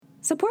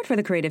Support for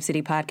the Creative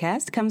City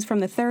podcast comes from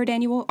the 3rd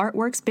Annual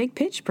Artworks Big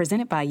Pitch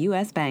presented by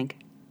U.S. Bank.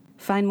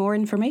 Find more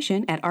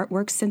information at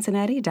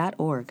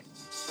artworkscincinnati.org.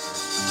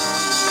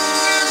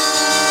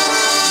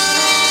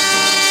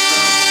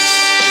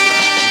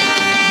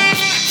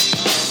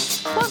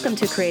 Welcome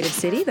to Creative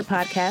City, the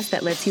podcast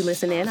that lets you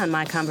listen in on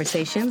my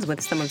conversations with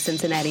some of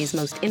Cincinnati's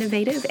most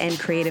innovative and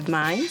creative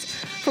minds.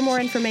 For more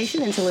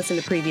information and to listen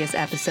to previous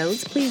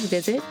episodes, please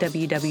visit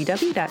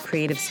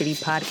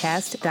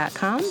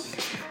www.creativecitypodcast.com.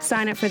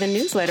 Sign up for the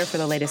newsletter for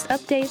the latest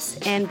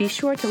updates, and be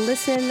sure to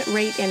listen,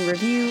 rate, and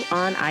review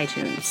on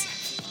iTunes.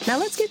 Now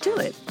let's get to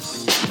it.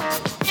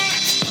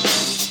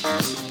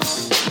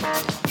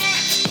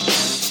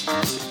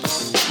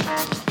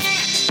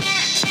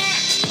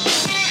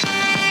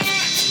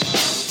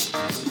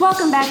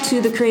 Welcome back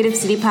to the Creative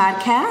City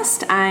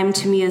podcast. I'm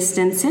Tamia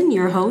Stinson,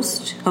 your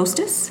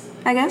hostess,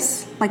 I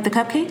guess, like the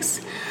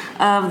cupcakes,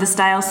 of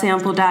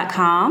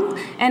thestylesample.com.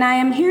 And I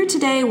am here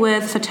today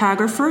with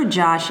photographer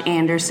Josh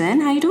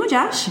Anderson. How you doing,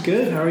 Josh?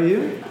 Good. How are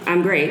you?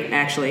 I'm great,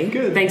 actually.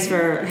 Good. Thanks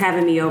for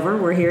having me over.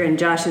 We're here in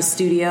Josh's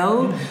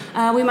studio.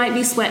 We might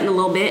be sweating a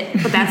little bit,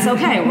 but that's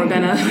okay. We're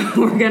gonna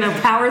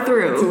power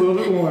through. It's a little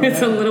bit warm.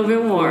 It's a little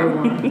bit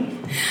warm.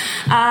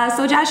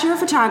 So Josh, you're a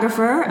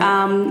photographer.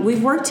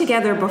 We've worked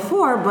together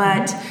before,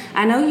 but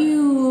I know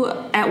you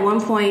at one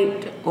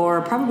point,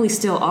 or probably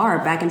still are,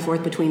 back and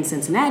forth between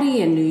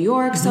Cincinnati and New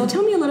York. So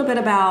tell me a little bit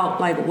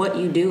about like what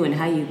you do and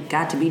how you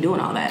got to be doing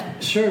all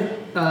that. Sure.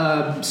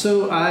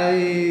 So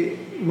I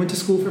went to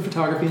school for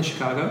photography in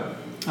Chicago.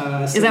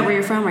 Is that where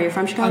you're from? Are you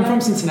from Chicago? I'm from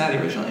Cincinnati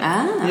originally.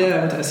 Ah. Yeah, I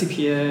went to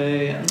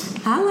SCPA and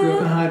Hello. grew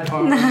up in Hyde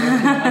Park.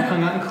 I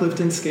hung out in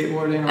Clifton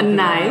skateboarding.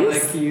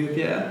 Nice. Like youth,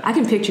 yeah. I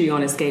can picture you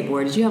on a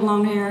skateboard. Did you have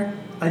long hair?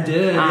 I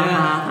did,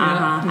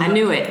 yeah. I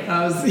knew it.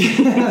 I was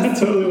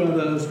totally one of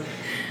those.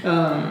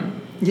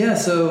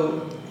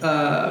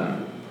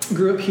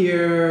 Grew up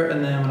here,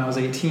 and then when I was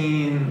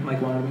 18,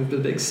 like wanted to move to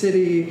the big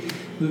city,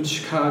 moved to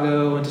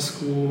Chicago, went to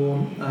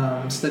school,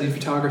 studied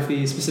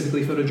photography,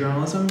 specifically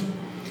photojournalism.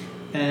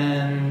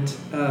 And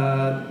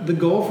the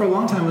goal for a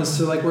long time was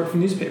to like work for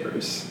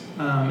newspapers.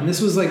 And this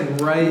was like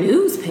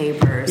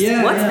Newspapers?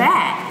 Yeah. What's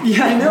that?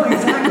 Yeah, I know,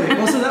 exactly.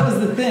 Well, so that was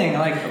the thing.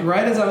 Like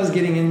right as I was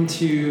getting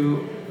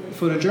into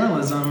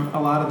photojournalism, a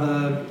lot of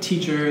the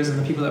teachers and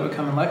the people that would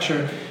come and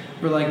lecture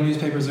were like,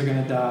 newspapers are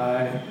going to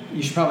die.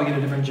 You should probably get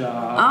a different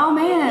job. Oh,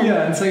 man.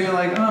 Yeah, and so you're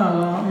like, oh,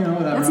 well,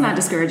 whatever. That's not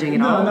discouraging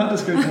at all. No, not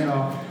discouraging at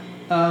all.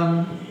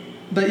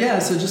 But yeah,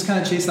 so just kind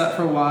of chased that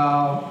for a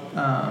while,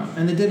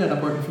 and I did end up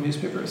working for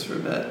newspapers for a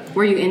bit.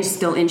 Were you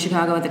still in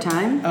Chicago at the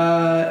time?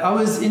 I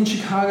was in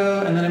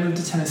Chicago, and then I moved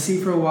to Tennessee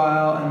for a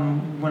while,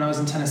 and when I was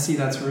in Tennessee,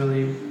 that's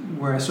really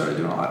where I started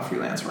doing a lot of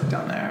freelance work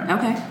down there.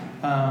 Okay.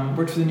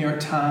 Worked for the New York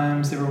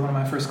Times. They were one of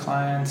my first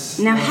clients.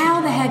 Now,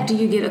 how the heck do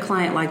you get a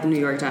client like the New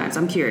York Times?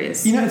 I'm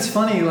curious. It's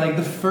funny. Like,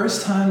 the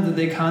first time that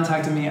they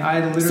contacted me, I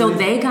literally... So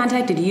they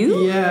contacted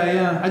you?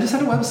 Yeah. I just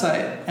had a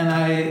website, and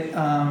I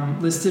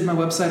listed my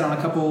website on a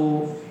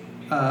couple...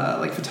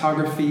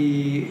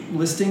 photography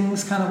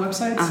listings kind of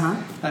websites.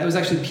 It was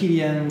actually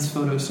PDN's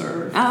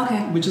PhotoServe. Oh,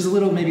 okay. Which is a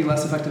little maybe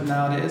less effective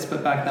nowadays,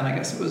 but back then I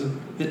guess it was a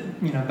bit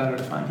better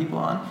to find people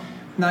on.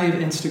 Now you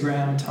have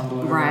Instagram,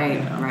 Tumblr.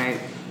 Right.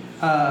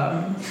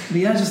 But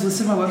yeah, I just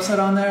listed my website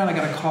on there, and I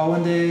got a call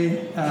one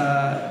day,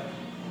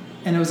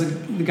 and it was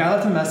the guy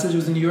left a message. It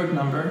was a New York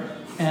number,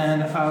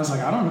 and I was like,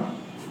 I don't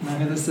know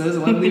who this is. I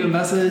let him leave a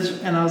message,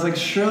 and I was like,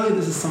 surely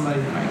this is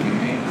somebody pranking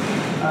me.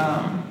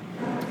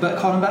 But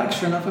called him back.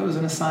 Sure enough, it was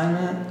an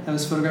assignment. I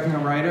was photographing a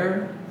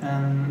writer,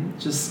 and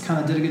just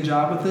kind of did a good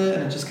job with it,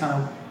 and it just kind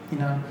of,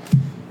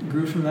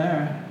 grew from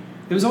there.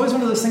 It was always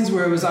one of those things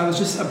where I was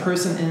just a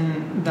person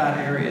in that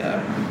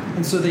area,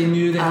 and so they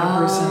knew they had a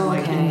person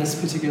in this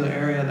particular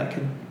area that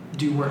could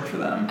do work for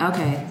them.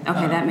 Okay,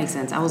 that makes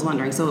sense. I was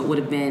wondering, so it would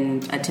have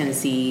been a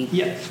Tennessee.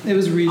 Yeah, it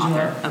was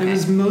regional. Okay. It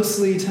was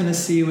mostly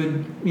Tennessee.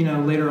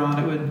 Later on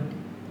it would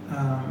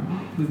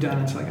move down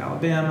into like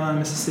Alabama,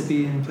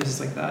 Mississippi, and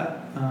places like that.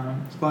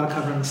 There's a lot of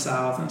cover in the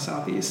South and the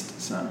Southeast.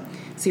 So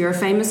you're a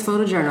famous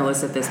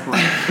photojournalist at this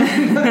point.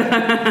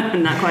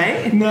 Not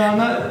quite? No, I'm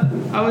not.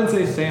 I wouldn't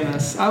say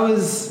famous. I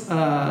was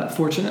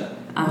fortunate.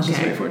 I was just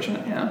very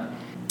fortunate, yeah.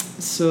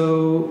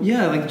 So,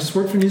 yeah, just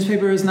worked for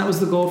newspapers, and that was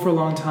the goal for a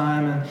long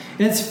time. And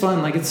it's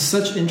fun. It's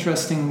such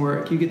interesting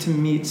work. You get to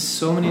meet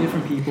so many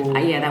different people.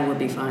 Yeah, that would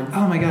be fun.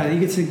 Oh, my God. You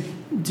get to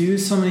do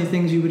so many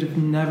things you would have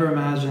never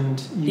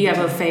imagined. Do you have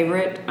a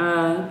favorite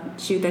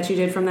shoot that you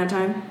did from that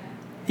time?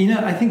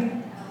 I think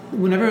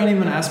whenever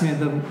anyone asks me,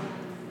 the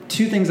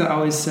two things I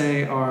always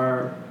say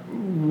are,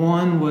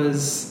 one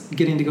was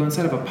getting to go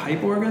inside of a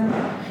pipe organ.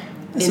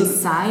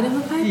 Inside of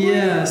a pipe organ?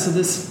 Yeah, so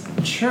this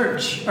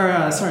church,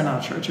 not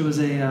a church, it was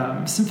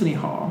a symphony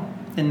hall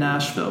in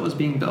Nashville was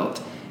being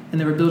built, and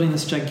they were building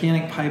this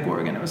gigantic pipe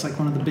organ. It was like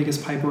one of the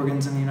biggest pipe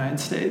organs in the United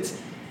States.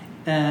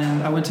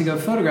 And I went to go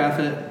photograph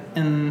it,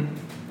 and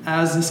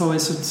as this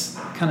always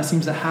kind of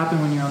seems to happen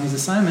when you're on these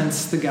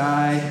assignments, the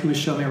guy who was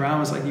showing me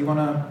around was like, you want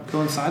to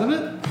go inside of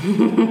it?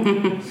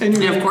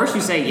 And of course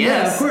you say yes.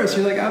 Yeah, of course.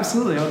 You're like,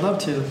 absolutely, I would love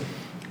to.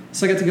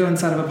 So I got to go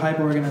inside of a pipe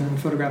organ and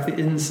photograph the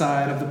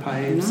inside of the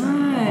pipes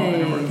and all the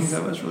inner workings.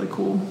 That was really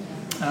cool.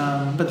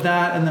 But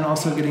that, and then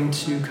also getting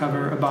to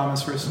cover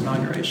Obama's first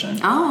inauguration.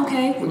 Oh,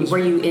 okay. Were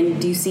you in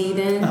D.C.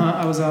 then?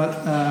 I was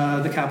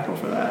at the Capitol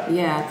for that.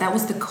 Yeah, that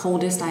was the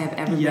coldest I have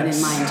ever been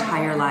in my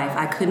entire life.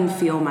 I couldn't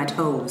feel my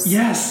toes.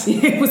 Yes.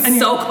 It was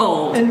so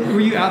cold. And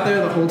were you out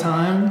there the whole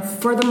time?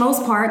 For the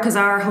most part, because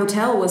our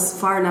hotel was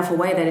far enough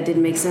away that it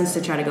didn't make sense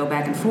to try to go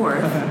back and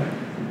forth. Okay.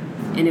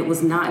 And it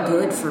was not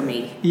good for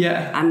me.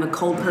 Yeah. I'm a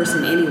cold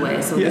person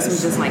anyway, so this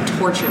was just like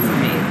torture for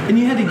me. And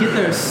you had to get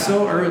there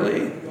so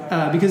early.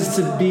 Because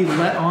to be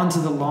let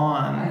onto the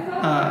lawn,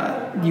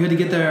 you had to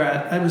get there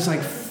at, it was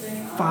like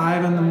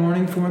 5 in the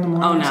morning, 4 in the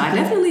morning. Oh, no, I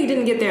definitely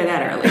didn't get there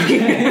that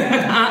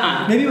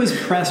early. Maybe it was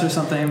press or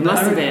something.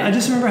 Must have been. I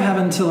just remember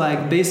having to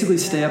like basically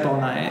stay up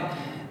all night.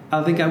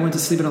 I think I went to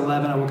sleep at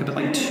 11, I woke up at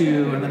like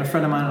 2, and then a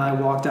friend of mine and I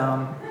walked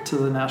down to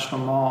the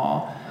National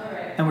Mall,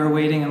 and we were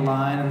waiting in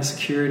line in the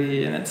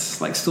security, and it's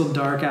like still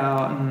dark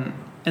out,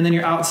 and then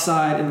you're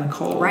outside in the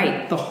cold.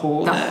 Right. The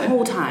whole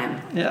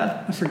time.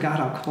 Yeah. I forgot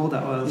how cold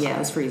that was. Yeah, it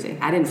was freezing.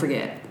 I didn't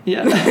forget.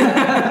 Yeah.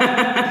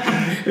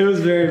 It was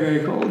very,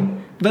 very cold.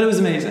 But it was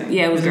amazing.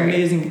 Yeah, it was great.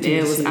 Amazing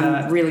to see that.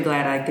 I'm really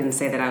glad I can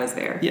say that I was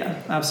there. Yeah,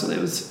 absolutely.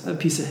 It was a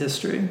piece of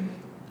history.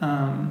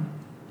 I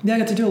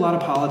got to do a lot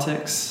of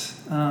politics.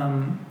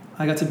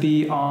 I got to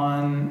be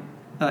on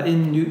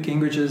in Newt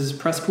Gingrich's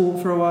press pool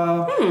for a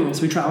while.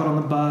 So we traveled on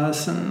the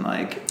bus and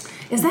like...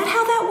 Is that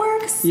how that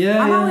works?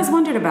 Yeah. I've always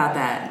wondered about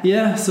that.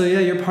 Yeah, so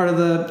you're part of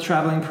the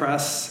traveling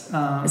press.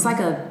 It's like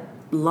a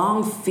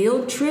long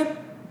field trip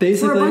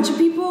basically, for a bunch of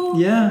people?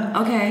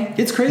 Yeah. Okay.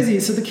 It's crazy.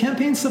 So the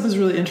campaign stuff is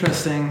really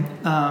interesting.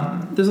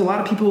 There's a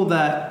lot of people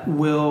that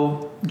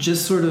will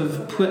just sort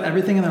of put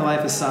everything in their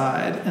life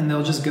aside and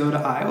they'll just go to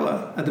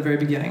Iowa at the very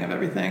beginning of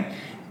everything.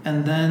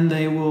 And then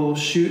they will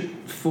shoot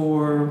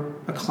for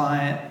a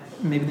client,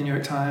 maybe the New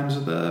York Times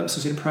or the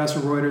Associated Press or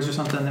Reuters or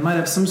something. They might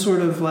have some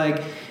sort of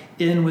like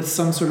in with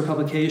some sort of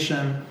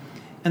publication.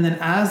 And then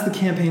as the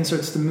campaign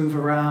starts to move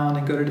around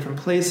and go to different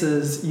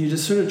places, you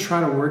just sort of try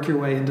to work your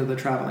way into the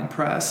traveling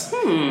press.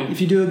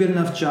 If you do a good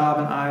enough job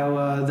in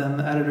Iowa, then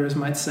the editors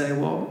might say,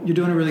 well, you're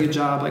doing a really good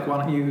job. Like,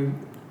 why don't you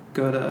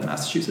go to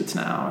Massachusetts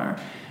now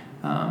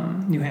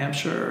or New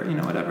Hampshire,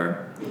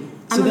 whatever.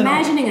 So I'm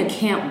imagining a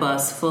camp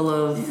bus full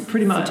of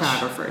pretty much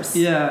photographers.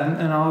 Yeah,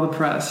 and all the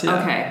press.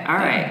 Yeah. Okay, all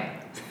right.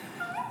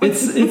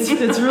 It's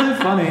really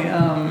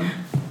funny.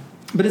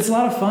 But it's a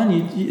lot of fun.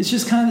 It's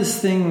just kind of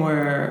this thing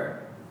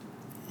where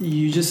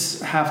you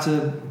just have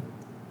to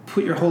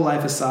put your whole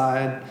life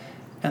aside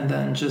and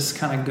then just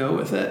kind of go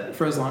with it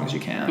for as long as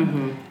you can.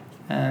 Mm-hmm.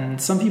 And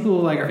some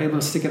people like are able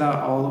to stick it out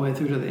all the way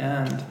through to the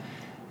end.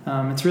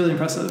 It's really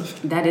impressive.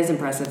 That is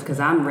impressive because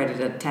I'm ready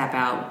to tap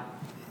out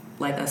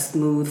like a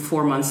smooth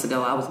 4 months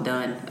ago. I was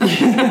done.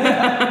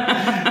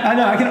 I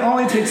know. I can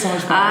only take so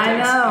much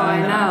politics.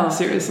 I know.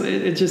 Seriously,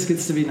 it just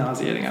gets to be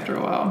nauseating after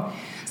a while.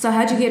 So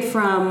how'd you get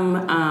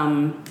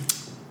from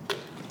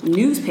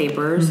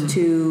newspapers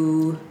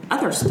to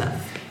other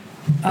stuff?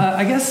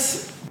 I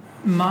guess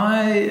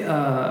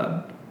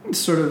my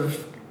sort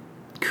of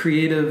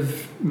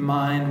creative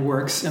mind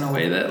works in a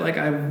way that like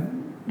I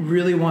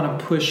really want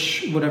to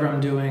push whatever I'm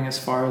doing as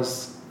far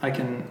as I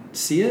can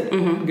see it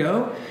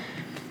go.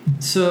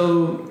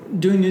 So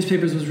doing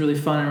newspapers was really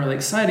fun and really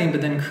exciting,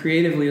 but then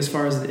creatively, as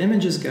far as the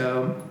images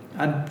go,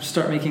 I'd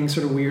start making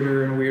sort of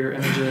weirder and weirder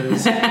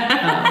images.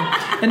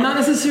 And not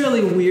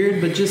necessarily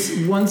weird, but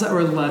just ones that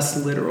were less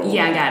literal.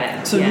 Yeah, I got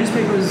it. So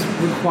newspapers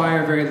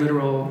require very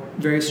literal,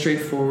 very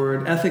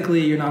straightforward.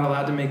 Ethically, you're not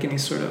allowed to make any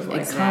sort of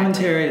like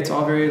commentary. It's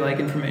all very like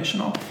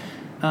informational.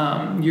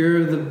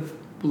 You're the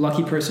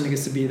lucky person who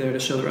gets to be there to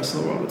show the rest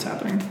of the world what's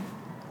happening.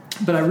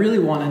 But I really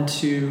wanted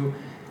to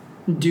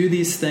do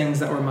these things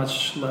that were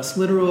much less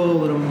literal, a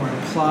little more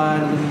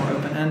implied, a little more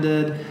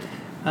open-ended.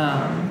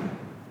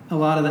 A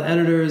lot of the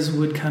editors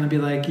would kind of be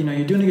like,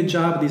 you're doing a good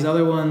job with these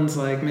other ones,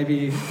 like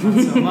maybe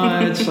not so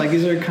much. Like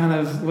these are kind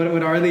of, what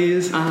are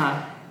these?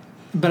 Uh-huh.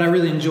 But I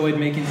really enjoyed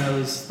making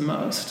those the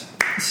most.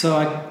 So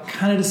I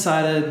kind of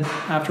decided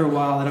after a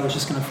while that I was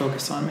just going to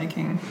focus on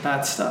making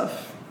that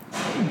stuff.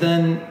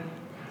 Then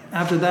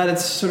after that,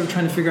 it's sort of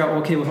trying to figure out,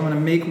 okay, well, if I'm going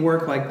to make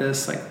work like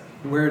this, like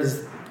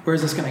where's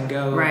this going to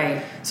go?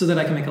 Right. So that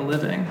I can make a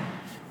living.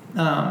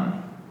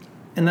 And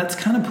that's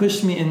kind of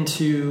pushed me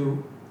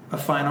into a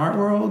fine art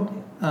world.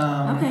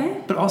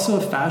 But also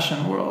a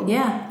fashion world.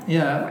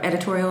 Yeah.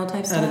 Editorial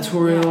type stuff.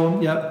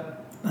 Editorial,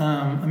 yep.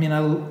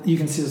 You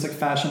can see there's like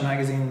fashion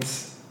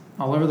magazines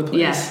all over the place.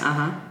 Yes,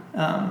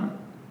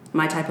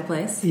 my type of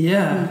place.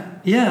 Yeah.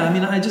 Yeah,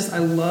 I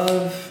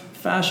love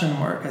fashion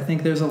work. I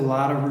think there's a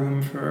lot of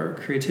room for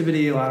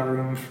creativity, a lot of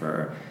room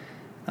for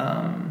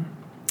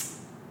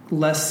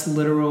less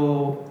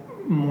literal,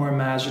 more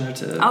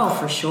imaginative. Oh,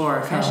 for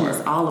sure. Fashion is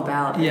all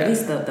about, at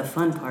least the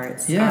fun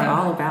parts, are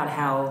all about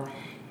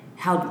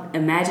how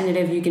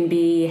imaginative you can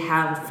be,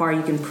 how far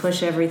you can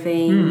push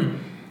everything.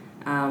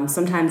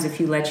 Sometimes if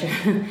you let your...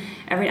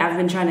 I've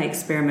been trying to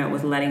experiment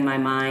with letting my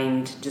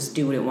mind just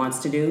do what it wants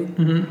to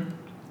do.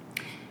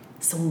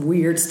 some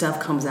weird stuff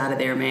comes out of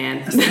there, man.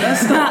 That's the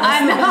best stuff.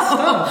 I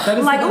know. That is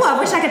I'm like, oh, I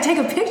wish I could take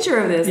a picture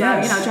of this.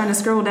 Yes. I'm, trying to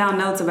scribble down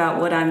notes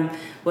about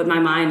what my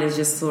mind is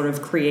just sort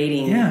of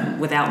creating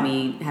without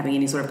me having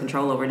any sort of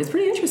control over it. It's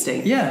pretty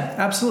interesting. Yeah,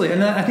 absolutely.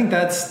 And I think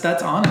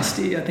that's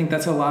honesty. I think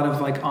that's a lot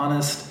of like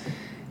honest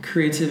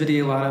creativity,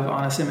 a lot of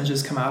honest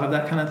images come out of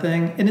that kind of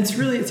thing. And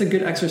it's a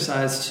good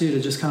exercise too, to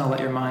just kind of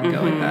let your mind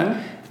go like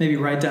that. Maybe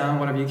write down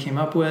whatever you came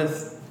up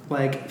with.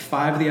 Like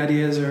 5 of the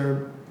ideas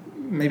are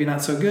maybe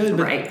not so good,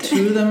 but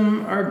 2 of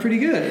them are pretty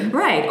good.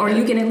 Right. Or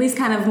you can at least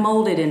kind of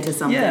mold it into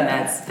something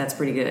that's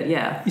pretty good.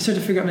 Yeah. You start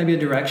to figure out maybe a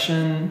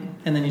direction,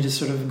 and then you just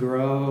sort of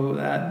grow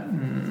that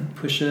and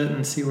push it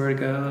and see where it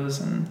goes.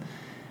 And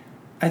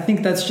I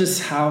think that's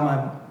just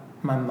how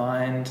my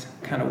mind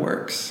kind of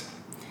works.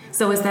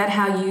 So is that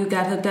how you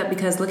got hooked up?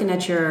 Because looking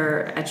at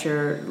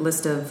your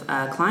list of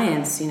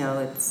clients,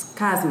 it's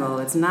Cosmo,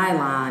 it's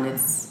Nylon,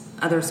 it's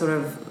other sort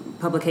of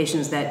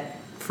publications that,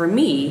 for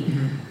me,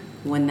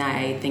 when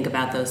I think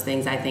about those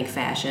things, I think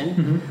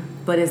fashion.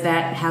 But is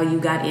that how you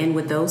got in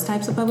with those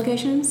types of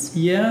publications?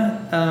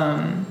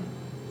 Yeah.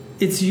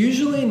 It's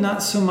usually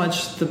not so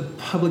much the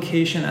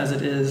publication as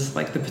it is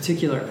like the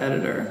particular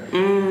editor.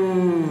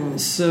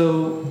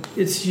 So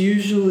it's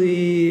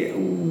usually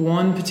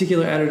one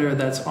particular editor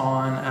that's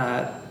on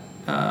at,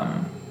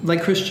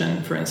 like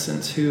Christian, for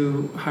instance,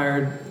 who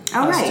hired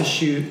us to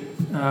shoot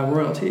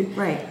Royalty.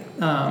 Right.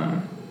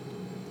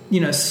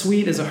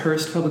 Sweet is a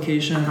Hearst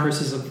publication.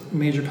 Hearst is a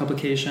major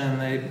publication.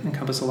 They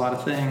encompass a lot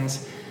of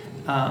things.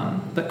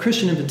 But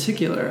Christian in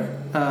particular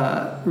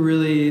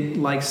really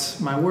likes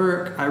my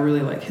work. I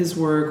really like his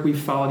work. We've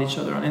followed each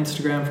other on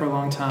Instagram for a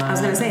long time. I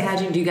was going to say,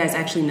 do you guys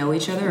actually know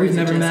each other? Or We've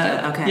never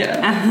met. Okay.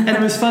 Yeah. And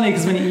it was funny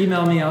because when he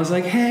emailed me, I was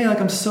like, hey,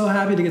 like I'm so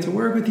happy to get to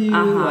work with you.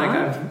 Like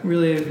I've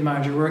really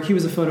admired your work. He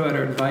was a photo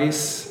editor at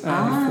Vice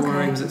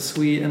before he was at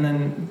Sweet. And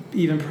then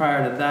even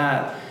prior to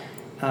that,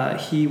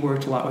 he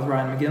worked a lot with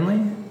Ryan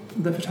McGinley,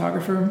 the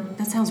photographer.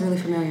 That sounds really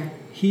familiar.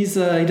 He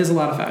does a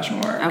lot of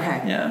fashion work.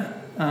 Okay. Yeah.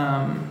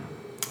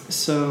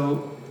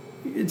 So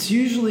it's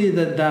usually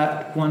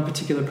that one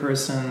particular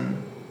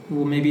person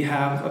will maybe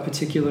have a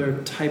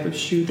particular type of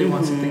shoot. They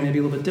want something maybe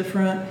a little bit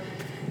different.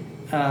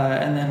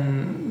 And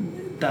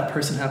then that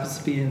person happens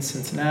to be in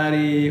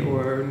Cincinnati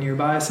or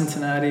nearby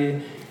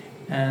Cincinnati.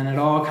 And it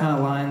all kind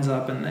of lines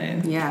up and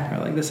they are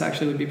like, this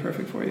actually would be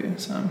perfect for you.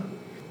 So,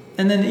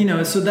 and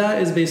then, so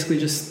that is basically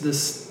just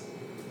this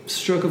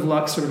stroke of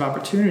luck sort of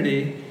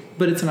opportunity.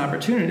 But it's an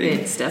opportunity.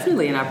 It's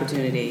definitely an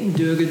opportunity.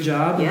 Do a good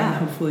job, and then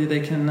hopefully they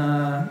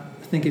can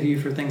think of you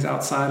for things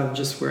outside of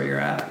just where you're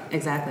at.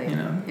 Exactly.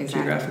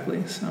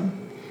 Geographically. So.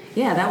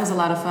 Yeah, that was a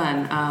lot of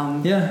fun.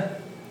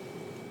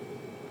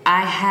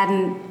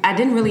 I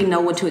didn't really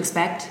know what to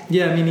expect.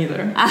 Yeah, me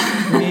neither. Me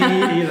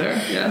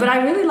either. Yeah. But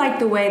I really like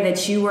the way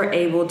that you were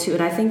able to,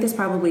 and I think this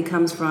probably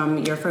comes from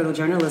your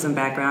photojournalism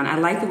background. I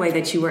like the way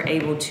that you were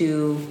able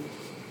to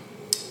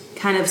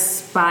kind of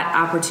spot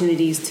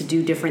opportunities to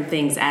do different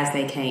things as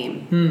they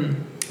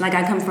came. Like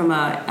I come from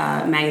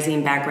a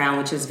magazine background,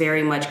 which is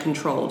very much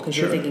controlled because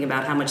you're thinking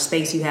about how much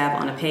space you have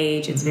on a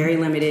page. It's very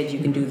limited. You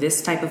can do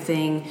this type of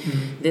thing.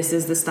 This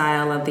is the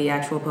style of the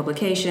actual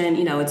publication.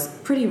 It's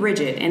pretty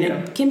rigid, and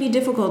it can be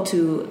difficult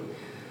to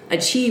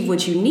achieve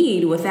what you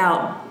need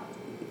without,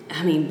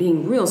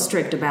 being real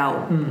strict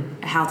about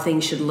how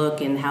things should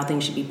look and how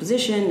things should be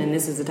positioned, and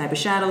this is the type of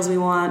shadows we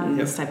want, and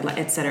this type of,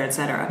 et cetera, et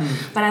cetera.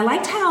 But I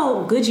liked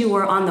how good you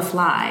were on the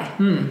fly.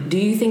 Do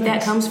you think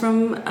that comes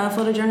from a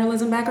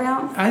photojournalism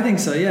background? I think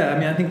so,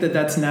 yeah. I think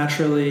that's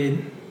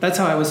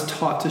how I was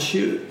taught to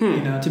shoot,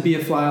 to be a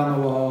fly on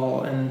the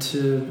wall and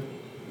to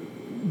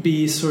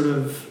be sort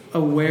of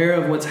aware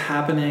of what's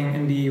happening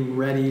and be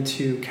ready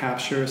to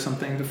capture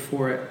something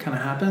before it kind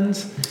of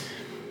happens.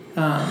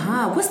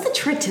 What's the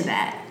trick to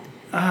that?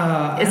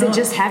 Is it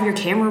just have your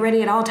camera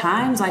ready at all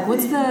times? Like,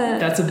 what's the...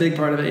 That's a big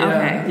part of it, yeah.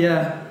 Okay.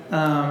 Yeah.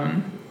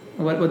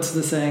 What's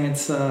the saying?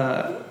 It's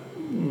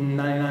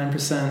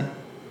 99%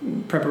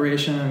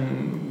 preparation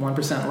and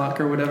 1%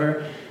 luck or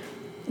whatever.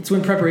 It's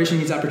when preparation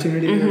meets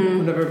opportunity or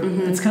whatever.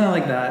 It's kind of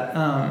like that.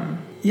 I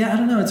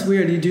don't know. It's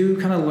weird. You do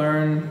kind of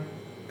learn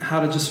how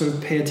to just sort of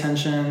pay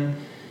attention.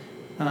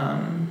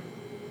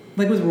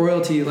 Like with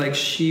Royalty, like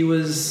she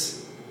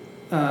was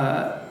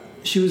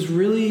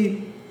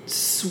really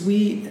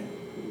sweet.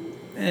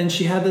 And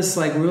she had this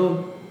like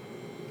real,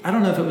 I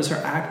don't know if it was her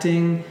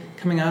acting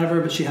coming out of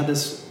her, but she had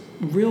this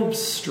real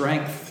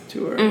strength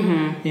to her,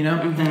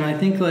 And I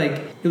think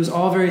like it was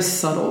all very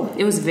subtle.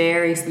 It was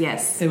very,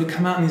 yes. It would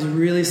come out in these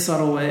really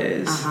subtle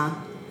ways.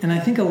 And I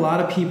think a lot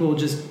of people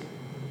just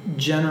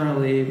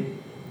generally,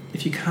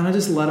 if you kind of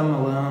just let them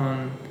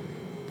alone,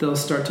 they'll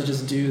start to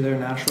just do their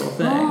natural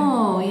thing.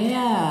 Oh,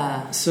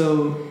 yeah.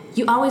 So...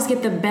 You always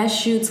get the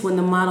best shoots when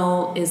the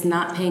model is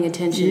not paying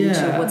attention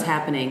to what's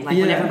happening. Like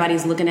when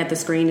everybody's looking at the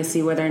screen to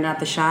see whether or not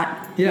the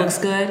shot looks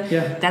good.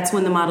 Yeah. That's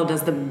when the model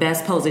does the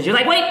best poses. You're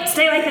like, wait,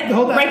 stay like that.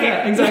 Hold that. Right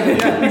there. Exactly.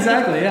 Yeah,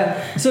 exactly.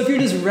 Yeah. So if you're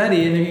just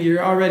ready and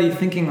you're already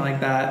thinking like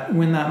that,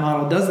 when that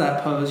model does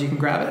that pose, you can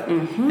grab it.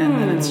 And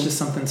then it's just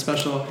something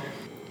special.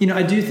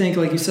 I do think,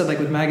 like you said, like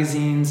with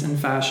magazines and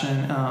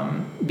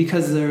fashion,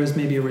 because there's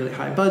maybe a really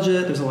high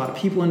budget, there's a lot of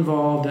people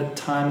involved, that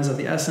time is of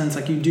the essence.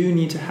 Like you do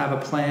need to have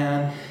a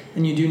plan,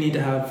 and you do need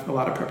to have a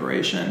lot of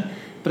preparation.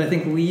 But I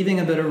think leaving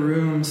a bit of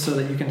room so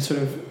that you can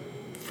sort of,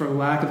 for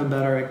lack of a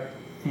better,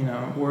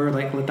 word,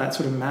 like let that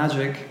sort of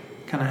magic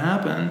kind of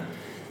happen,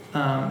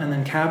 and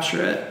then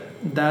capture it.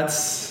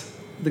 That's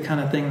the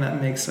kind of thing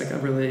that makes like a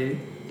really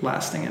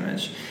lasting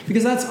image,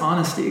 because that's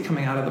honesty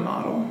coming out of the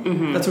model.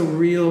 Mm-hmm. That's a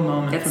real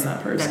moment from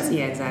that person.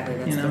 Exactly.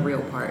 That's the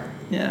real part.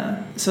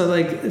 Yeah. So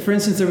like, for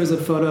instance, there was a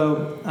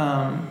photo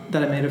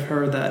that I made of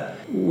her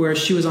where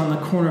she was on the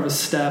corner of a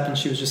step and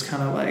she was just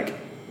kind of like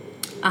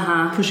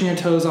pushing her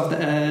toes off the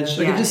edge.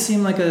 Like it just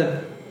seemed like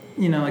a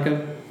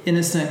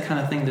innocent kind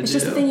of thing to do. It's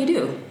just the thing you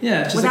do.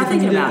 Yeah. It's just without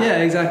thinking about it.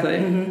 Yeah, exactly.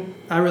 Mm-hmm.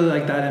 I really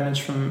like that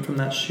image from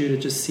that shoot. It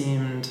just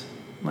seemed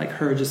like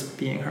her just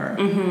being her,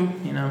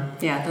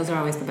 Yeah, those are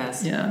always the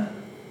best. Yeah.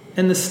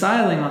 And the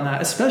styling on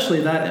that,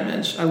 especially that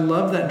image, I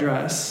love that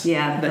dress.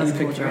 Yeah, that you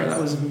picked for her.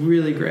 That was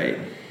really great.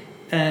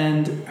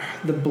 And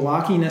the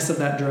blockiness of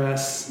that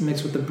dress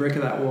mixed with the brick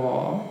of that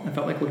wall, I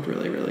felt like looked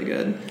really, really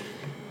good.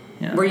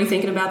 Yeah. Were you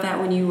thinking about that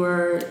when you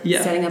were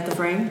setting up the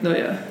frame? Oh,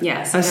 yeah.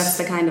 Yeah, so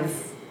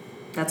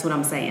that's what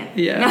I'm saying.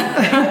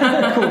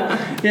 Yeah.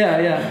 Cool.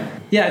 Yeah.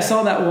 Yeah, I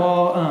saw that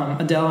wall.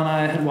 Adele and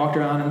I had walked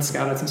around and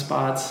scouted some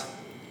spots.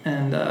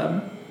 And,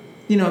 a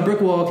brick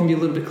wall can be a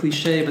little bit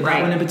cliche, but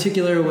that one in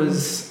particular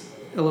was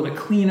a little bit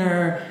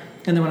cleaner.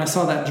 And then when I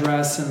saw that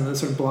dress and the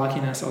sort of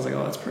blockiness, I was like,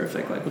 oh, that's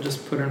perfect. Like, we'll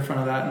just put her in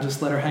front of that and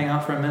just let her hang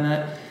out for a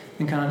minute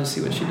and kind of just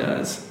see what she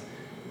does.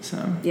 So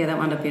yeah, that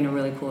wound up being a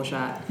really cool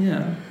shot.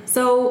 Yeah.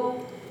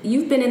 So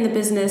you've been in the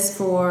business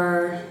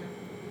for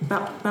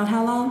about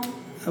how long?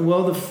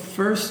 Well, the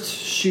first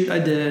shoot I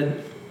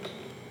did,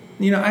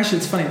 actually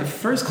it's funny. The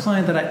first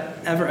client that I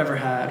ever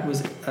had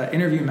was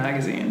Interview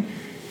Magazine.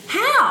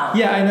 How?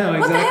 Yeah, I know,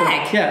 exactly. What the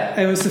heck? Yeah,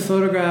 it was to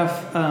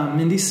photograph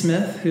Mindy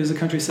Smith, who's a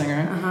country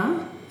singer. Uh-huh.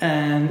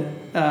 And,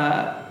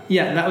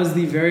 that was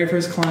the very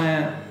first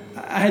client.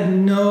 I had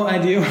no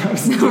idea what I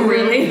was doing. Oh,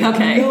 really?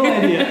 Okay. No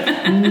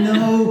idea.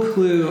 No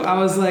clue. I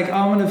was like,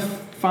 I'm going to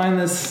find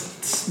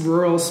this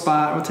rural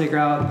spot. We'll take her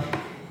out.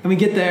 And we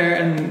get there,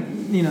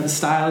 and, the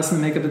stylist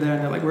and the makeup are there,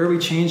 and they're like, where are we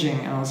changing?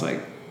 And I was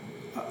like,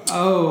 I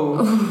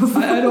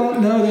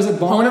don't know. There's a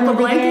barn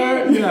over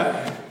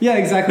there. Yeah,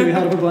 exactly. We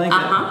held up a blanket.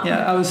 Uh-huh.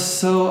 Yeah, I was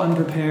so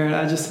unprepared.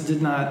 I just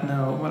did not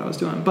know what I was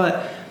doing.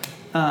 But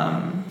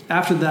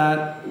after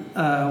that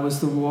was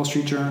the Wall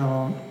Street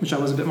Journal, which I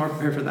was a bit more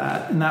prepared for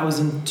that. And that was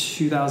in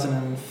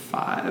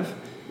 2005.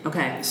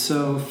 Okay.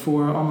 So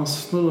for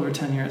almost a little over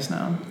 10 years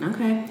now.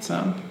 Okay.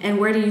 So. And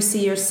where do you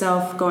see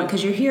yourself going?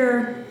 Because you're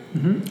here.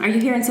 Mm-hmm. Are you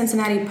here in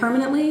Cincinnati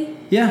permanently?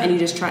 Yeah. And you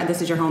just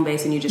this is your home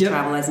base and you just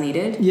travel as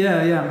needed?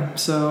 Yeah.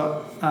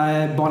 So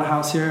I bought a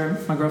house here.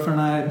 My girlfriend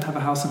and I have a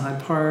house in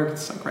Hyde Park.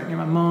 It's like right near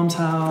my mom's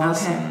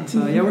house. Okay. And so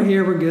we're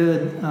here. We're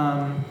good.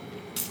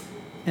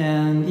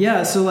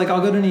 So like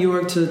I'll go to New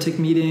York to take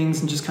meetings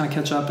and just kind of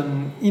catch up,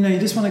 and you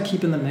just want to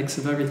keep in the mix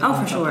of everything.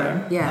 Oh, for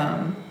sure.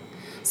 Yeah.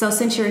 So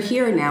since you're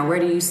here now, where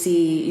do you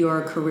see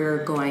your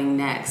career going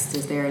next?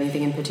 Is there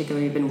anything in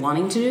particular you've been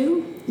wanting to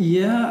do?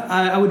 Yeah,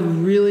 I would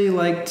really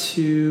like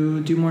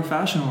to do more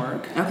fashion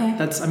work. Okay.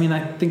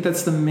 I think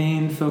that's the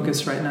main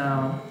focus right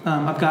now.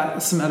 I've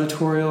got some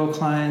editorial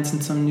clients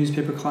and some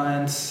newspaper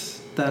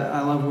clients that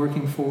I love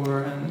working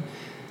for, and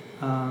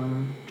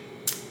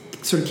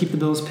sort of keep the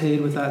bills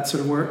paid with that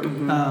sort of work.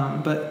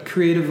 Mm-hmm. But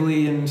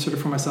creatively and sort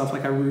of for myself,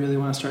 like I really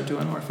want to start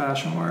doing more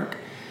fashion work.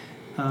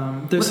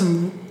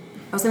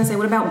 I was going to say,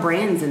 what about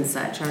brands and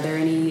such? Are there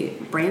any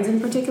brands in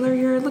particular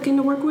you're looking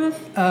to work with?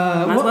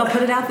 Might as well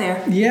put it out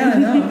there. Yeah,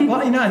 no.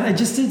 Well, I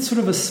just did sort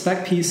of a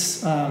spec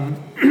piece. It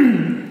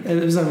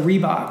was a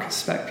Reebok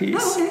spec piece.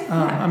 Oh, okay.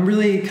 I'm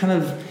really kind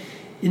of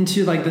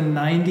into like the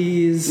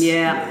 90s,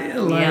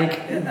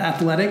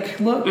 athletic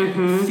look.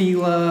 Mm-hmm.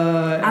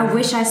 Fila. I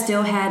wish I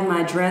still had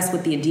my dress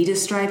with the Adidas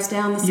stripes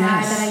down the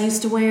side that I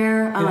used to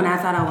wear. And I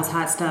thought I was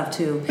hot stuff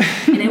too.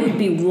 And it would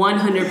be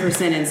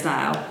 100% in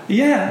style.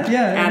 Yeah.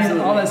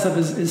 Absolutely. All that stuff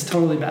is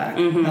totally back.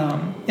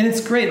 Mm-hmm. And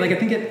it's great. Like I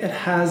think it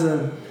has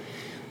an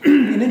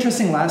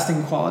interesting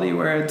lasting quality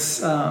where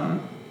it's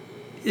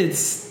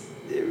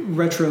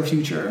retro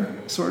future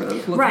sort of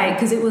looking. Right,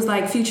 because it was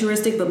like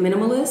futuristic but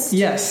minimalist.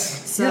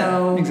 Yes.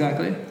 So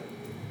exactly.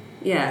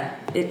 Yeah,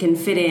 it can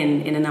fit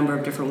in a number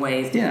of different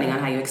ways depending on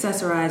how you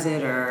accessorize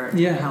it or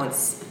how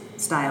it's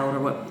styled or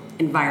what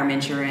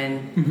environment you're in.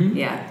 Mm-hmm.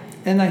 Yeah.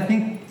 And I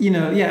think,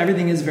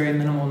 everything is very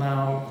minimal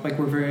now. Like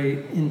we're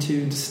very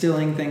into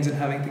distilling things and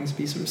having things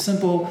be sort of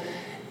simple.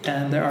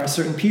 And there are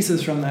certain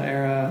pieces from that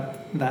era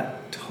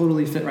that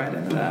totally fit right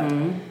into that.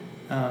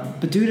 Mm-hmm.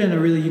 But do it in a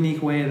really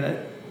unique way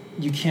that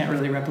you can't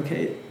really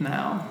replicate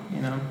now,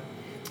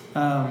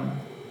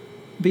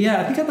 But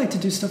yeah, I think I'd like to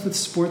do stuff with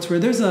sportswear.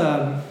 There's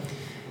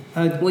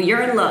well,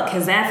 you're in luck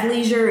because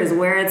athleisure is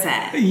where it's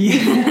at.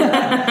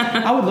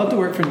 Yeah. I would love to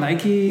work for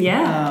Nike.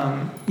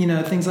 Yeah.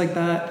 Things like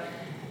that.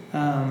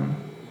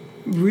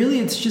 Really,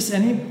 it's just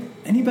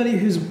anybody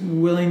who's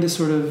willing to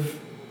sort of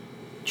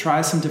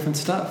try some different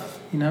stuff.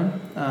 you know?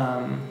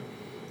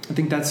 I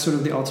think that's sort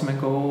of the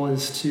ultimate goal,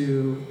 is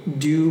to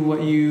do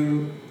what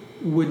you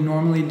would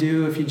normally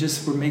do if you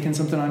just were making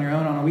something on your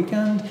own on a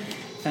weekend,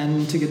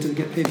 and to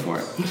get paid for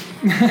it.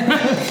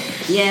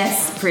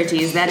 Yes,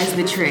 pretties, that is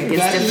the trick, is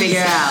to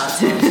figure out.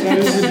 That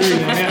is the dream,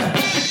 yeah.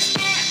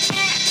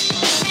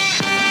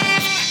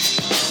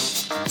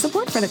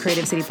 Support for the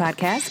Creative City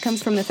Podcast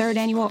comes from the 3rd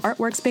Annual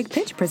Artworks Big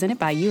Pitch presented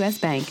by U.S.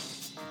 Bank.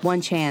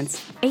 One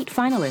chance, 8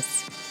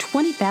 finalists,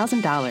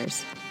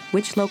 $20,000.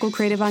 Which local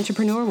creative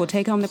entrepreneur will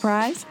take home the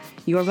prize?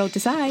 Your vote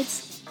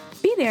decides.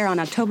 Be there on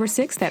October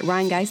 6th at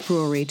Rheingeist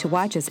Brewery to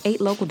watch as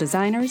 8 local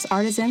designers,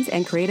 artisans,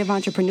 and creative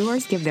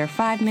entrepreneurs give their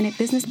 5-minute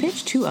business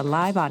pitch to a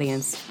live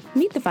audience.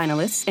 Meet the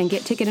finalists and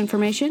get ticket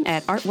information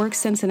at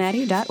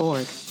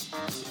artworkscincinnati.org.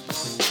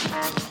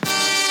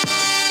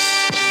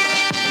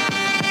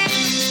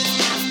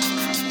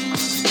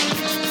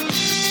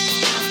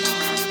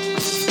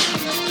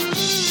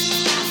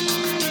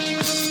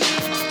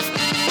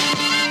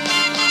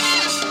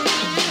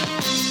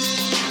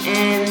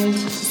 And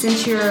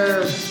since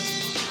you're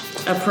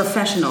a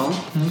professional,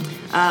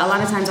 a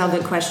lot of times I'll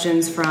get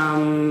questions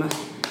from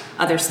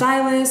other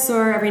stylists,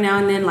 or every now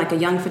and then like a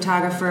young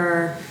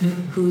photographer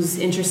who's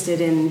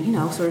interested in, you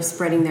know, sort of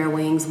spreading their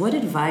wings. What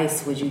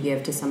advice would you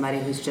give to somebody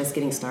who's just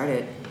getting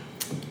started?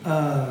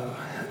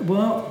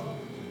 Well,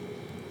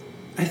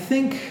 I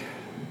think,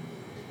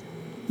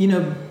 you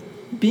know,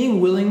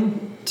 being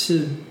willing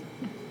to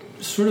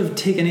sort of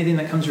take anything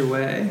that comes your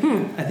way,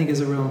 I think is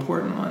a real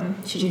important one.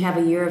 Should you have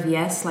a year of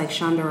yes, like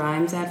Shonda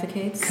Rhimes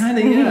advocates? Kind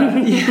of, yeah.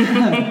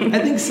 Yeah, I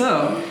think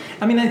so.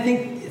 I mean, I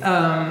think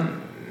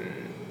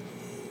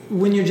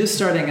when you're just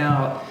starting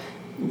out,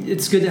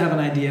 it's good to have an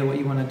idea what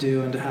you want to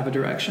do and to have a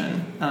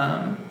direction.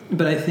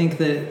 But I think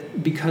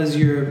that because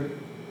you're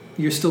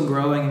still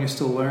growing and you're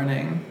still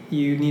learning,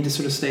 you need to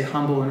sort of stay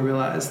humble and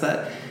realize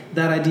that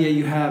that idea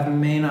you have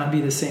may not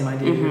be the same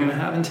idea you're going to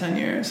have in 10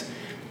 years.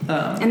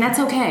 And that's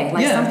okay.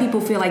 Like some people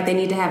feel like they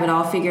need to have it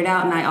all figured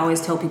out, and I always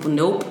tell people,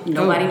 nope,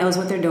 nobody knows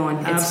what they're doing.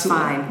 It's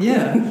absolutely fine.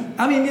 Yeah.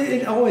 I mean,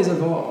 it always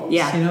evolves.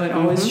 Yeah. You know, it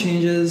always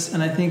changes.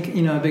 And I think,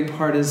 you know, a big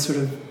part is sort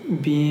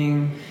of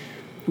being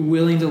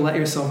willing to let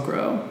yourself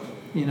grow,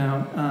 you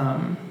know.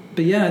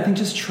 But yeah, I think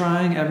just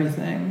trying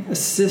everything.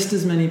 Assist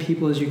as many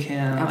people as you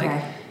can. Okay.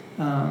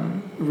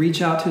 Like,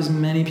 reach out to as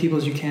many people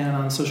as you can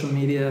on social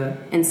media.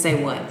 And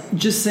say what?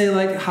 Just say,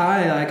 like,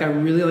 hi, like, I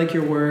really like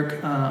your work.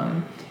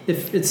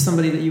 If it's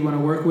somebody that you want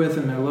to work with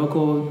and they're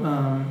local,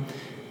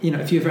 you know,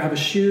 if you ever have a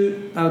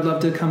shoot, I would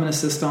love to come and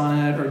assist on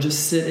it, or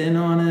just sit in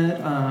on it.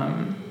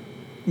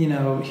 You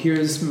know,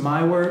 here's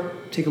my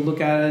work. Take a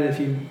look at it. If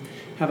you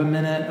have a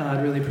minute,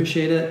 I'd really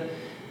appreciate it.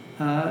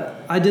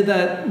 I did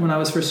that when I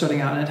was first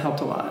starting out, and it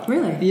helped a lot.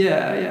 Really?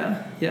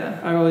 Yeah.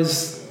 I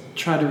always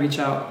try to reach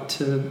out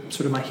to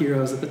sort of my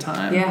heroes at the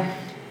time. Yeah.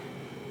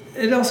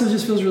 It also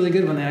just feels really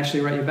good when they actually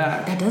write you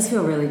back. That does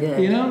feel really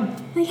good. You know?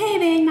 Like, hey,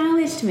 they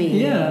acknowledged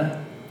me. Yeah.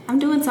 I'm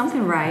doing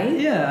something right.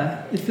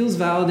 Yeah, it feels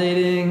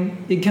validating.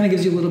 It kind of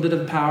gives you a little bit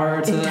of power.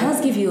 It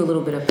does give you a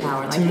little bit of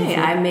power. Like, hey,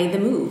 I made the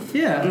move.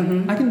 Yeah,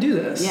 I can do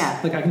this.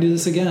 Yeah. Like, I can do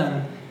this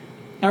again.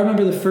 I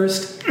remember the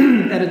first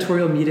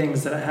editorial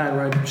meetings that I had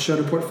where I showed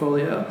a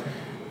portfolio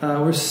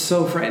were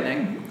so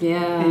frightening.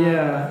 Yeah.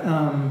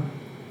 Yeah.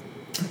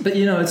 But,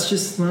 you know, it's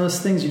just one of those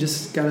things. You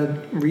just got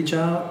to reach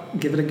out,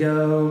 give it a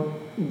go.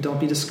 Don't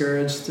be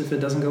discouraged if it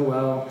doesn't go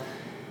well.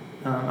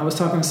 I was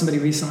talking to somebody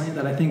recently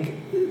that I think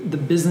the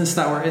business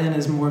that we're in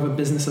is more of a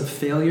business of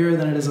failure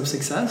than it is of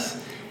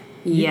success.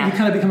 Yeah. You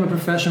kind of become a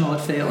professional at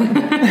failing.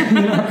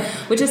 You know?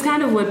 Which is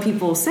kind of what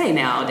people say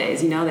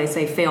nowadays. You know, they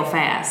say fail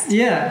fast.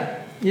 Yeah.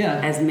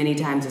 As many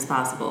times as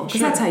possible.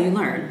 Because that's how you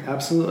learn.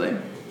 Absolutely.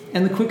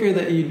 And the quicker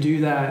that you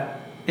do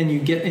that and you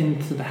get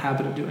into the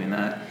habit of doing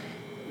that,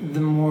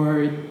 the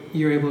more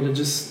you're able to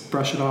just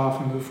brush it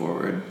off and move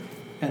forward,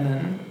 and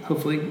then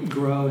hopefully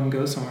grow and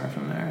go somewhere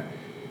from there.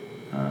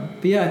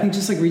 But yeah, I think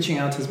just like reaching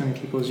out to as many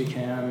people as you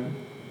can,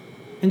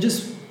 and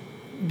just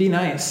be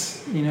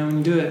nice, you know, when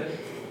you do it,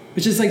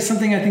 which is like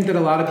something I think that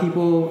a lot of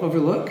people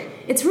overlook.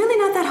 It's really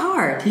not that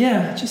hard.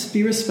 Yeah, just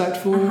be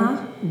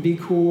respectful, be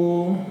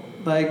cool,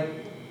 like,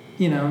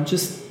 you know,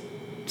 just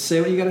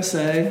say what you gotta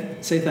say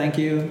thank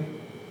you,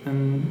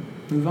 and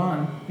move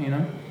on, you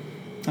know.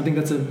 I think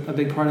that's a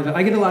big part of it.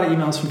 I get a lot of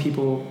emails from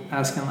people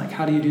asking, like,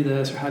 how do you do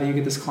this, or how do you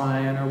get this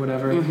client, or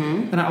whatever.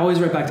 And I always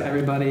write back to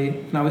everybody,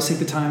 and I always take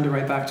the time to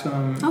write back to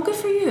them. Oh, good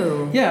for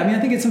you. Yeah, I mean,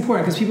 I think it's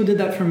important because people did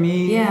that for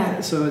me.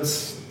 Yeah. So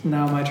it's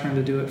now my turn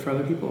to do it for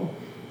other people.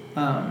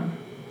 And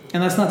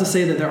that's not to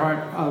say that there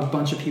aren't a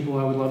bunch of people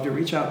I would love to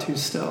reach out to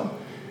still.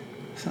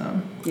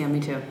 So. Yeah, me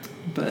too.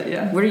 But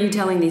yeah. What are you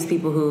telling these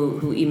people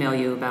who email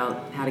you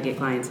about how to get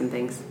clients and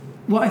things?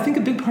 Well, I think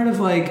a big part of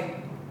like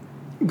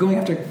going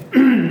after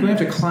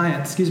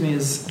clients,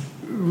 is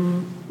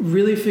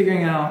really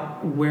figuring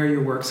out where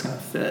your work's going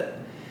to fit.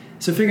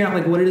 So figuring out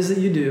like what it is that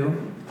you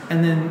do,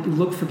 and then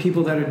look for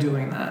people that are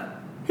doing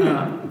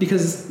that.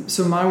 Because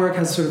so my work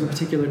has sort of a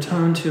particular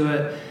tone to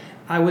it.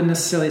 I wouldn't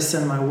necessarily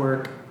send my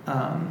work to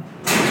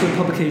a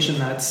publication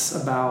that's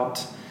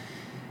about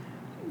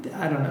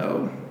I don't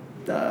know,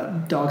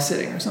 dog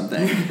sitting or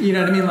something. You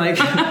know what I mean? Like,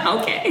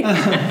 okay.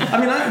 I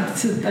mean,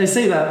 I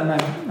say that, and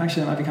that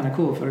might be kind of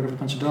cool, photograph a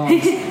bunch of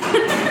dogs.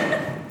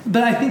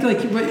 But I think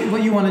like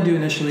what you want to do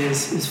initially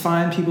is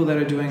find people that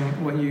are doing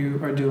what you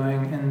are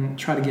doing and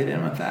try to get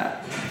in with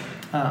that,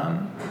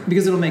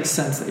 because it'll make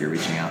sense that you're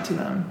reaching out to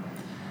them.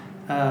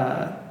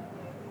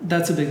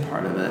 That's a big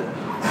part of it,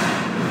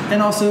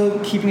 and also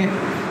keeping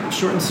it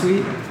short and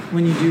sweet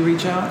when you do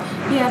reach out.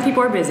 Yeah,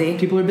 people are busy.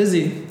 People are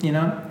busy. You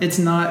know, it's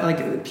not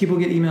like people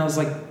get emails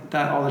like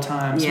that all the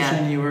time, especially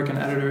in New York, and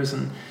editors,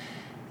 and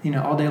you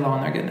know, all day long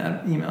they're getting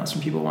emails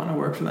from people wanting to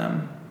work for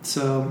them.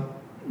 So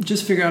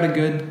just figure out a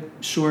good,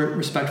 short,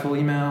 respectful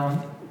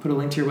email. Put a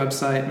link to your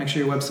website. Make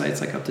sure your website's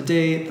like up to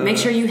date. Make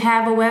sure you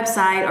have a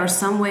website or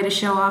some way to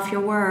show off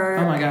your work.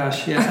 Oh my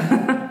gosh,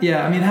 yeah.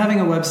 Yeah, I mean, having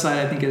a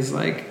website I think is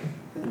like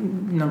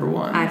number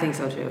one. I think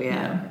so too,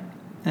 yeah.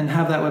 And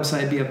have that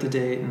website be up to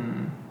date,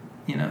 and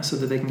you know, so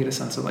that they can get a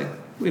sense of like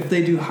if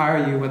they do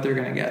hire you, what they're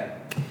going to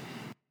get.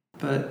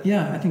 But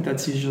yeah, I think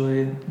that's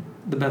usually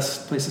the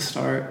best place to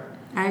start.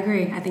 I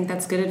agree. I think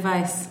that's good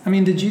advice. I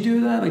mean, did you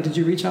do that? Like, did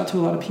you reach out to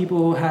a lot of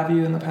people? Have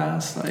you in the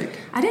past? Like,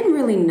 I didn't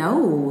really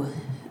know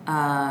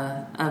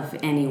of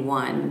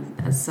anyone.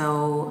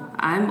 So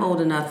I'm old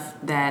enough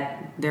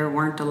that there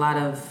weren't a lot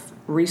of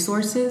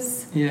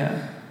resources.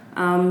 Yeah.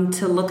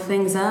 To look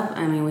things up.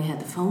 I mean, we had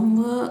the phone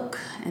book,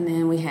 and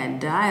then we had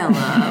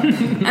dial-up.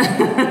 And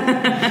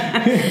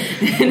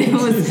it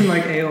was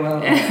like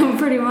AOL.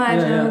 Pretty much.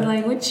 Yeah. I was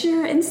like, what's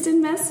your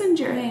instant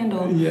messenger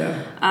handle?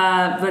 Yeah.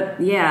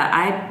 But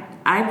yeah,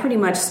 I pretty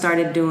much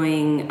started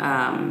doing...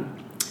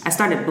 I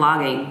started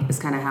blogging is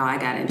kind of how I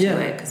got into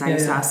it, because I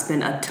used to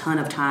spend a ton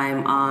of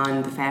time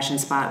on the Fashion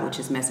Spot, which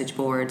is message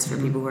boards for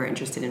people who are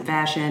interested in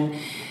fashion.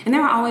 And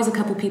there were always a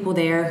couple people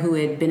there who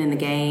had been in the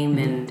game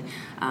and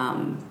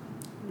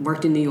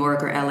worked in New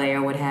York or LA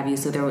or what have you,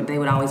 so they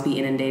would always be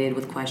inundated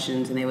with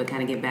questions, and they would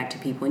kind of get back to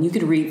people. And you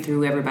could read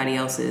through everybody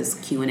else's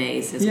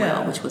Q&As as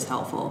well, which was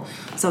helpful.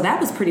 So that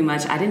was pretty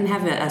much, I didn't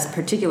have a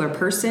particular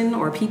person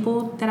or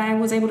people that I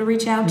was able to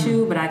reach out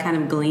to, but I kind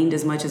of gleaned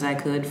as much as I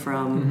could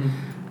from...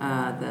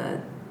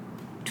 the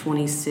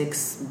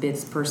 26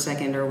 bits per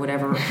second or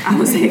whatever I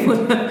was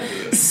able to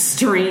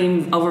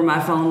stream over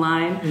my phone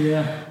line.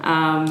 Yeah.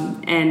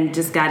 And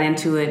just got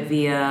into it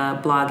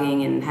via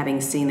blogging and having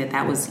seen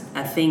that was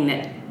a thing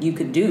that you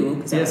could do,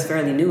 because I was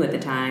fairly new at the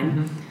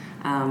time,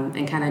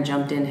 and kind of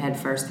jumped in head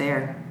first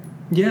there.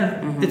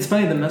 Yeah. It's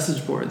funny, the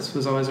message boards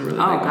was always a really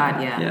big one. Oh,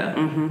 God, yeah.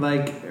 Yeah.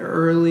 Like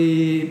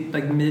early,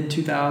 like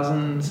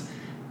mid-2000s,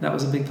 that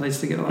was a big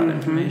place to get a lot of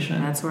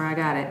information. That's where I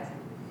got it.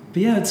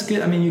 But yeah, it's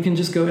good. I mean, you can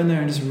just go in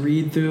there and just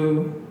read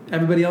through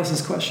everybody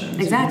else's questions.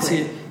 Exactly.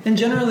 You can see it. And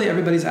generally,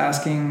 everybody's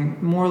asking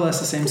more or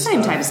less the same stuff.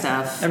 The same type of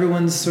stuff.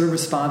 Everyone's sort of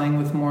responding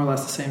with more or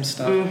less the same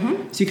stuff.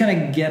 So you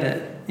kind of get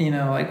it, you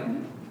know, like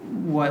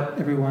what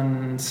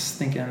everyone's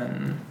thinking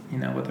and, you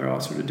know, what they're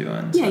all sort of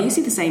doing. Yeah, you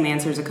see the same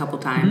answers a couple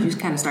times. You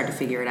just kind of start to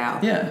figure it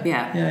out.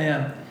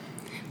 Yeah.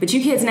 But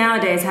you kids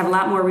nowadays have a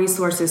lot more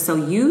resources, so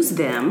use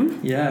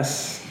them.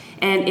 Yes.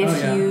 And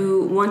if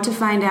you want to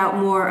find out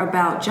more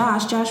about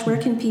Josh, where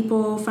can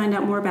people find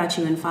out more about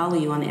you and follow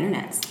you on the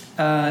internet?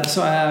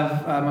 So I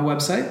have my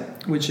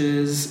website, which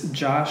is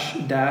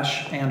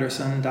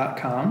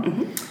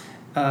josh-anderson.com.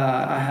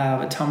 I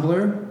have a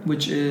Tumblr,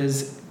 which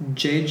is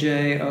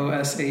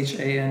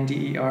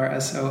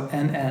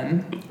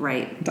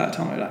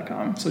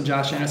JJOSHANDERSONN.tumblr.com. So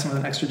Josh Anderson with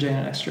an extra J and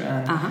an extra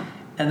N.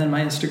 And then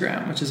my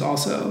Instagram, which is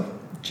also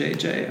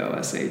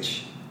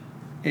JJOSHANDERSONN.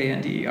 I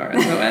think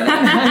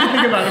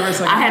about it for a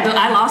second.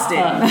 I lost it.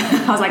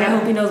 I was like, I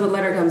hope he knows what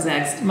letter comes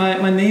next.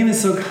 My name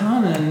is so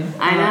common.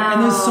 I know.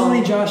 And there's so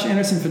many Josh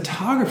Anderson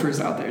photographers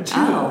out there, too.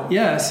 Oh.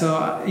 Yeah,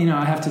 so, you know,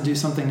 I have to do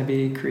something to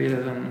be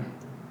creative and,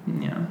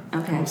 you know,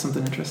 come up with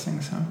something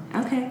interesting. So.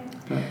 Okay.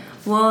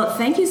 Well,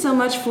 thank you so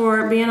much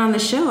for being on the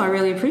show. I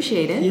really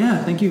appreciate it.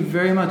 Yeah, thank you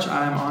very much.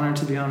 I'm honored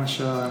to be on the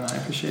show, and I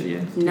appreciate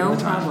you. No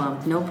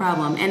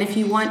problem. And if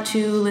you want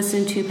to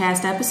listen to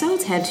past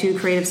episodes, head to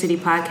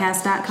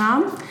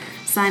creativecitypodcast.com.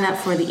 Sign up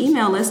for the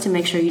email list to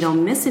make sure you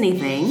don't miss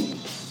anything.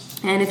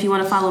 And if you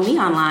want to follow me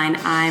online,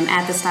 I'm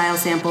at The Style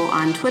Sample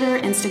on Twitter,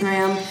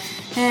 Instagram,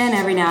 and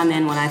every now and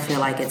then when I feel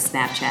like it's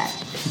Snapchat.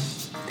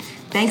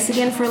 Thanks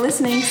again for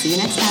listening. See you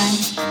next time.